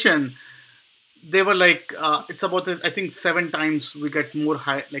session, they were like, it's about, I think 7 times we get more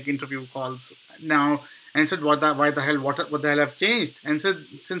interview calls now. And I said, what the hell have changed? And said,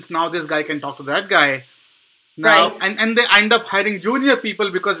 since now this guy can talk to that guy. Now, right. and they end up hiring junior people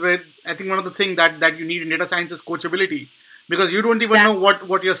because I think one of the things that you need in data science is coachability. Because you don't even know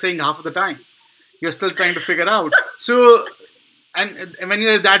what you're saying half of the time. You're still trying to figure out. So, and when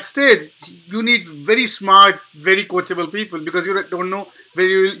you're at that stage, you need very smart, very coachable people because you don't know where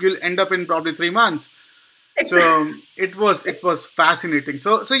you'll end up in probably 3 months. So it was fascinating.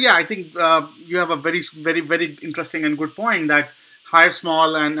 So yeah, I think you have a very, very, very interesting and good point that hire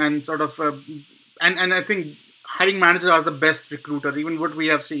small and sort of and I think hiring managers are the best recruiter. Even what we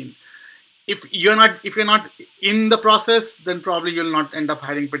have seen, if you're not in the process, then probably you'll not end up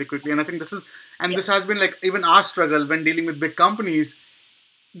hiring pretty quickly. And I think this has been like even our struggle when dealing with big companies.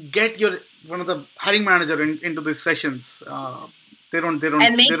 Get one of the hiring manager into these sessions. They don't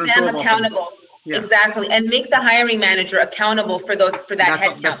and make them accountable. Yeah. Exactly, and make the hiring manager accountable for that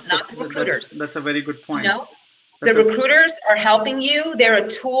headcount, not the recruiters. That's a very good point. The recruiters are helping you. They're a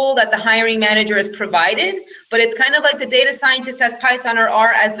tool that the hiring manager has provided, but it's kind of like the data scientist has Python or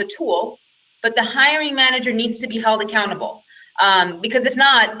R as the tool, but the hiring manager needs to be held accountable. Because if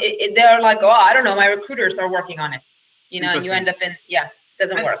not, they're like, oh, I don't know, my recruiters are working on it. And you end up in,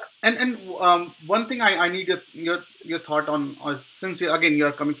 doesn't work. And one thing I need your thought on, since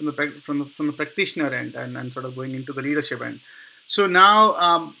you're coming from the practitioner end and sort of going into the leadership end. So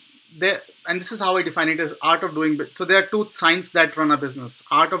now and this is how I define it as art of doing. So there are 2 science that run a business: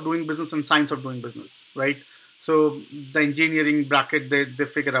 art of doing business and science of doing business, right? So the engineering bracket, they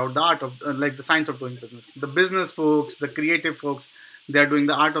figure out the art of like the science of doing business. The business folks, the creative folks, they're doing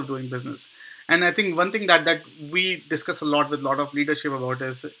the art of doing business. And I think one thing that we discuss a lot with a lot of leadership about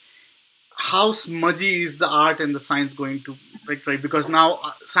is how smudgy is the art and the science going to right? Because now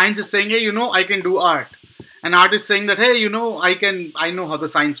science is saying, hey, I can do art, and art is saying that, hey, I know how the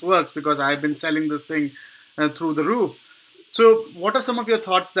science works because I've been selling this thing through the roof. So what are some of your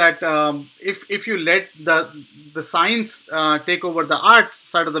thoughts that if you let the science take over the art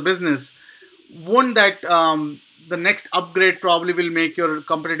side of the business, won't that the next upgrade probably will make your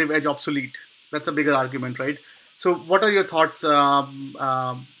competitive edge obsolete? That's a bigger argument, right? So what are your thoughts,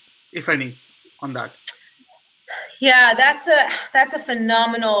 if any, on that? Yeah, that's a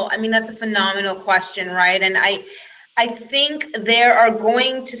phenomenal, I mean, that's a phenomenal question, right? And I think there are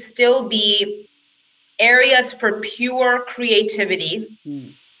going to still be areas for pure creativity Hmm.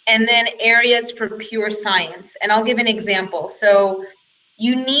 and then areas for pure science. And I'll give an example. So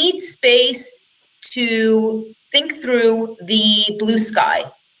you need space to think through the blue sky,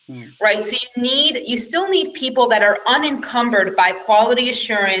 Hmm. right? So you still need people that are unencumbered by quality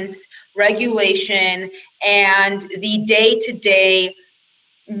assurance, regulation, and the day-to-day,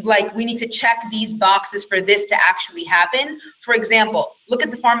 like, we need to check these boxes for this to actually happen. For example, look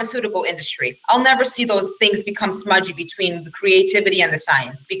at the pharmaceutical industry. I'll never see those things become smudgy between the creativity and the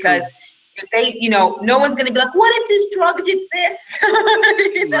science, because True. if they, no one's going to be like, what if this drug did this?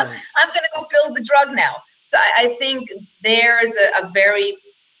 Right. I'm going to go build the drug now. So I think there's a very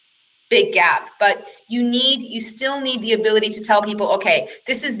big gap, but you still need the ability to tell people, okay,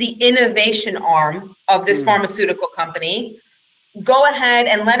 this is the innovation arm of this Hmm. pharmaceutical company. Go ahead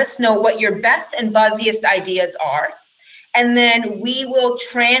and let us know what your best and buzziest ideas are. And then we will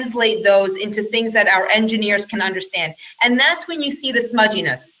translate those into things that our engineers can understand. And that's when you see the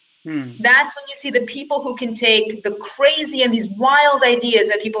smudginess. Hmm. That's when you see the people who can take the crazy and these wild ideas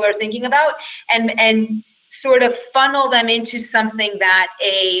that people are thinking about and sort of funnel them into something that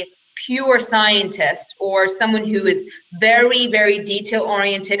a pure scientist or someone who is very, very detail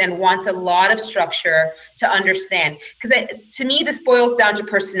oriented and wants a lot of structure to understand. Because to me, this boils down to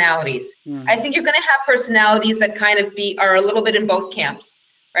personalities. I Hmm. think you're going to have personalities that kind of are a little bit in both camps,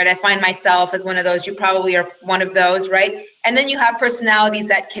 right? I find myself as one of those. You probably are one of those, right? And then you have personalities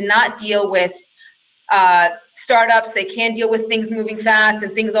that cannot deal with startups. They can't deal with things moving fast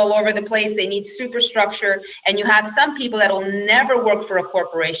and things all over the place. They need super structure. And you have some people that will never work for a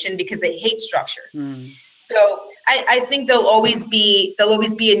corporation because they hate structure. Hmm. So I think there'll always be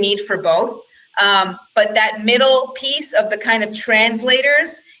a need for both. But that middle piece of the kind of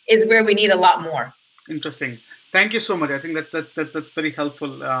translators is where we need a lot more. Interesting. Thank you so much. I think that's very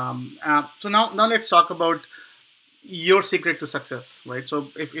helpful. So now let's talk about your secret to success, right?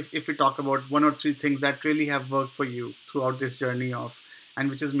 So if we talk about one or three things that really have worked for you throughout this journey of, and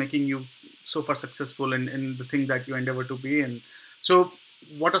which is making you so far successful in the thing that you endeavor to be in. So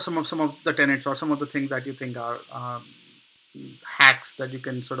what are some of the tenets or some of the things that you think are hacks that you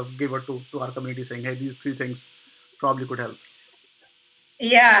can sort of give to our community, saying, hey, these three things probably could help?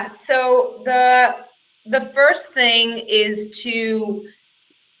 Yeah. So the first thing is to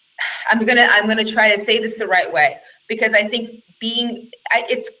I'm gonna try to say this the right way, because I think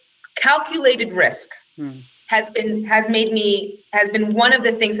it's calculated risk Hmm. has been one of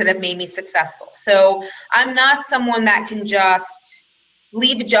the things that have made me successful. So I'm not someone that can just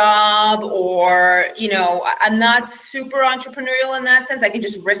leave a job, or I'm not super entrepreneurial in that sense. I can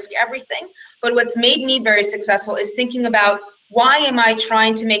just risk everything. But what's made me very successful is thinking about, why am I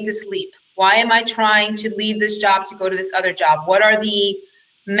trying to make this leap? Why am I trying to leave this job to go to this other job? What are the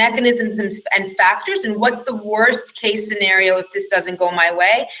mechanisms and factors, and what's the worst case scenario if this doesn't go my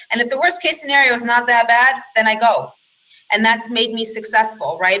way? And if the worst case scenario is not that bad, then I go. And that's made me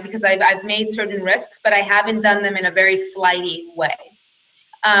successful, right? Because I've made certain risks, but I haven't done them in a very flighty way.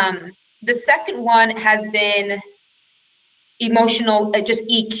 The second one has been emotional, just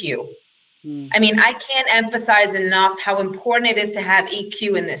EQ. Hmm. I mean, I can't emphasize enough how important it is to have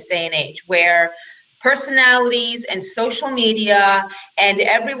EQ in this day and age, where personalities and social media and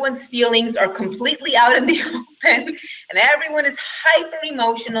everyone's feelings are completely out in the open, and everyone is hyper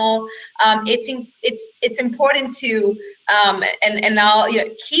emotional. It's important to and I'll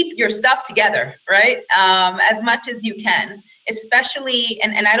keep your stuff together, right? As much as you can, especially,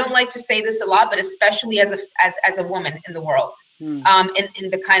 and I don't like to say this a lot, but especially as a woman in the world, Hmm.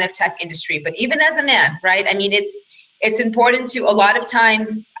 in the kind of tech industry, but even as a man, right? I mean, it's important to, a lot of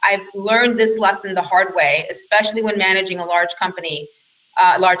times I've learned this lesson the hard way, especially when managing a large company,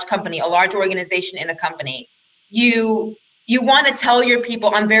 a large organization in a company. you want to tell your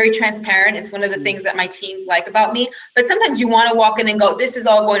people, I'm very transparent. It's one of the things that my teams like about me. But sometimes you want to walk in and go, this is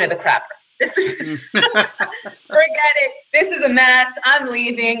all going to the crapper. This is, forget it. This is a mess. I'm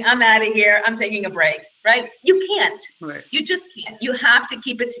leaving. I'm out of here. I'm taking a break, right? You can't. Right. You just can't. You have to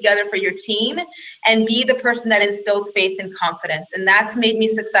keep it together for your team and be the person that instills faith and confidence. And that's made me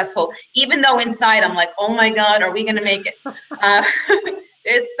successful, even though inside I'm like, oh my God, are we going to make it?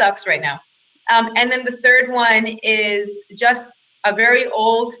 This sucks right now. And then the third one is just a very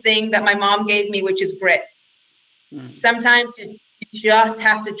old thing that my mom gave me, which is grit. Sometimes you just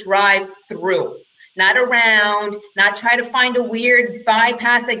have to drive through, not around, not try to find a weird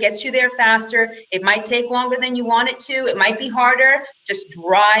bypass that gets you there faster. It might take longer than you want it to. It might be harder. Just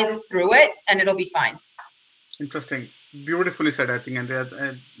drive through it and it'll be fine. Interesting. Beautifully said, I think, Andrea.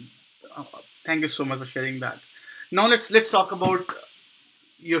 Thank you so much for sharing that. Now let's talk about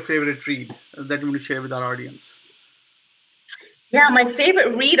your favorite read that you want to share with our audience. Yeah, my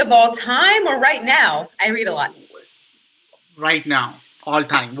favorite read of all time or right now? I read a lot. Right now, all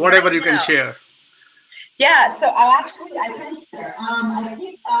time, whatever right you can share. Yeah, so I can share. I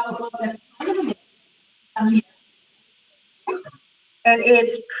think and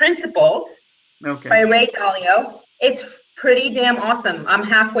it's Principles by Ray Dalio. It's pretty damn awesome. I'm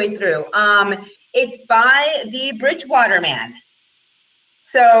halfway through. It's by the Bridgewater man.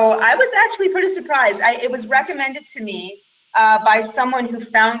 So I was actually pretty surprised. It was recommended to me by someone who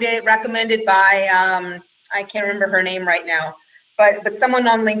found it, recommended by, I can't remember her name right now, but someone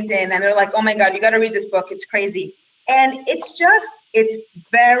on LinkedIn, and they're like, oh my God, you got to read this book. It's crazy. And it's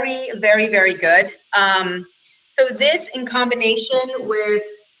very, very, very good. So this in combination with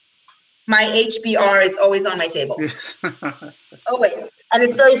my HBR is always on my table. Yes. Always. And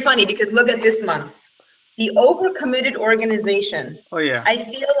it's very funny because look at this month. The Overcommitted Organization. Oh, yeah. I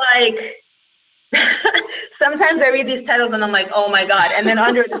feel like sometimes I read these titles and I'm like, oh my God. And then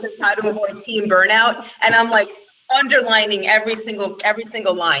under it says how to avoid team burnout. And I'm like underlining every single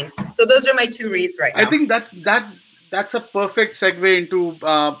line. So those are my two reads right now. I think that's a perfect segue into,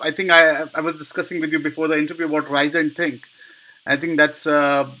 I think I was discussing with you before the interview about Rise and Think. I think that's,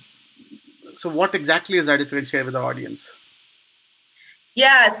 so what exactly is that if you can share with the audience?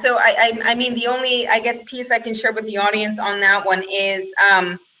 Yeah, so I mean, the only, I guess, piece I can share with the audience on that one is,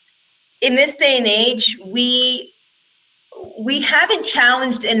 in this day and age, we haven't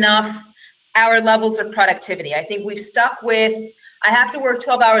challenged enough our levels of productivity. I think we've stuck with, I have to work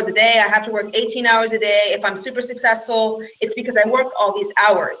 12 hours a day, I have to work 18 hours a day. If I'm super successful, it's because I work all these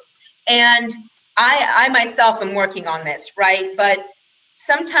hours. And I myself am working on this, right? But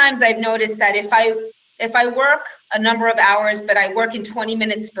sometimes I've noticed that if I work a number of hours, but I work in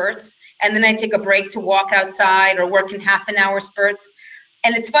 20-minute spurts, and then I take a break to walk outside or work in half-an-hour spurts.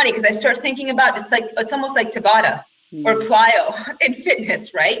 And it's funny because I start thinking about, it's almost like Tabata or plyo in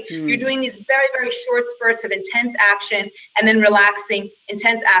fitness, right? You're doing these very, very short spurts of intense action and then relaxing,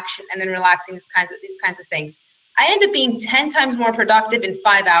 intense action, and then relaxing, these kinds of things. I end up being 10 times more productive in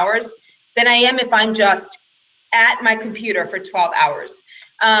 5 hours than I am if I'm just at my computer for 12 hours.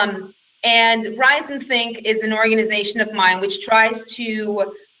 And Rise and Think is an organization of mine which tries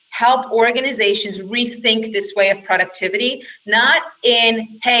to help organizations rethink this way of productivity, not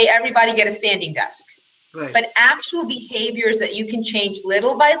in, hey, everybody get a standing desk, right, but actual behaviors that you can change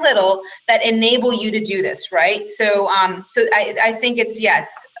little by little that enable you to do this, right? So I think it's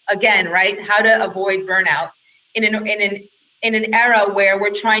again, right, how to avoid burnout in an era where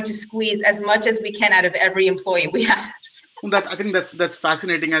we're trying to squeeze as much as we can out of every employee we have. I think that's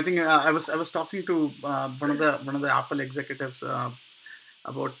fascinating. I think I was talking to one of the Apple executives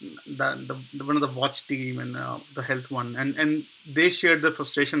about the one of the watch team and the health one, and they shared the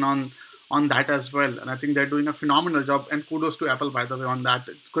frustration on that as well. And I think they're doing a phenomenal job. And kudos to Apple, by the way, on that,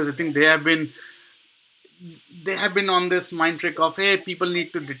 because I think they have been on this mind trick of, hey, people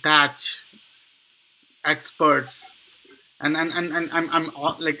need to detach at spurts, and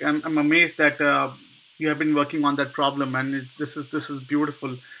I'm amazed that. You have been working on that problem, and this is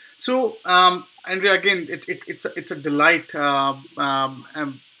beautiful. So, Andrea, again, it's a delight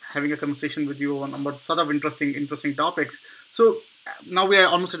having a conversation with you on about sort of interesting topics. So now we are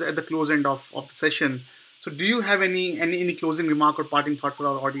almost at the close end of the session. So, do you have any closing remark or parting thought for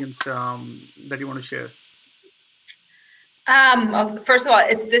our audience that you want to share? First of all,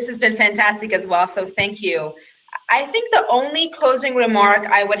 this has been fantastic as well. So thank you. I think the only closing remark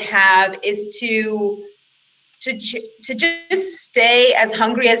I would have is to just stay as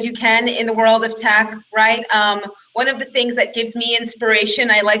hungry as you can in the world of tech, right? One of the things that gives me inspiration,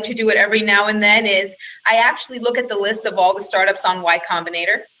 I like to do it every now and then, is I actually look at the list of all the startups on Y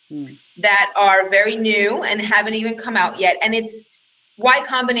Combinator. that are very new and haven't even come out yet. And it's Y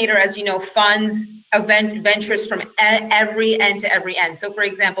Combinator, as you know, funds ventures from every end to every end. So for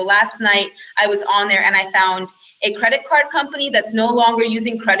example, last night I was on there and I found a credit card company that's no longer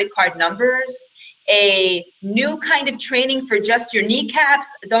using credit card numbers, a new kind of training for just your kneecaps.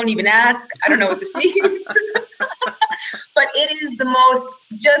 Don't even ask. I don't know what this means. But it is the most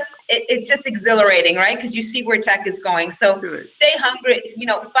it's just exhilarating, right? Because you see where tech is going. So stay hungry,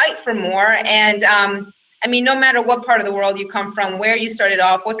 fight for more. And I mean, no matter what part of the world you come from, where you started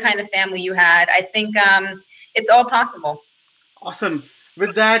off, what kind of family you had, I think it's all possible. Awesome.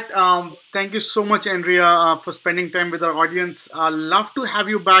 With that, thank you so much, Andrea, for spending time with our audience. Love to have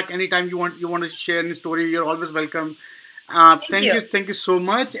you back anytime you want to share any story. You're always welcome. Thank you so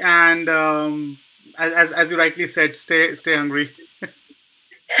much. And as you rightly said, stay hungry.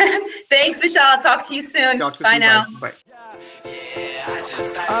 Thanks, Michelle. I'll talk to you soon. Bye now. Bye.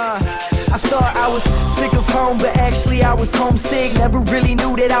 I thought I was sick of home, but actually I was homesick. Never really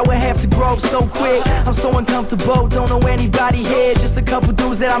knew that I would have to grow up so quick. I'm so uncomfortable, don't know anybody here. Just a couple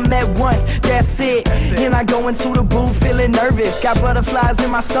dudes that I met once, that's it. And I go into the booth feeling nervous. Got butterflies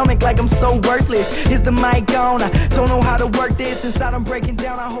in my stomach like I'm so worthless. Is the mic on? I don't know how to work this. Inside I'm breaking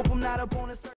down, I hope I'm not up on a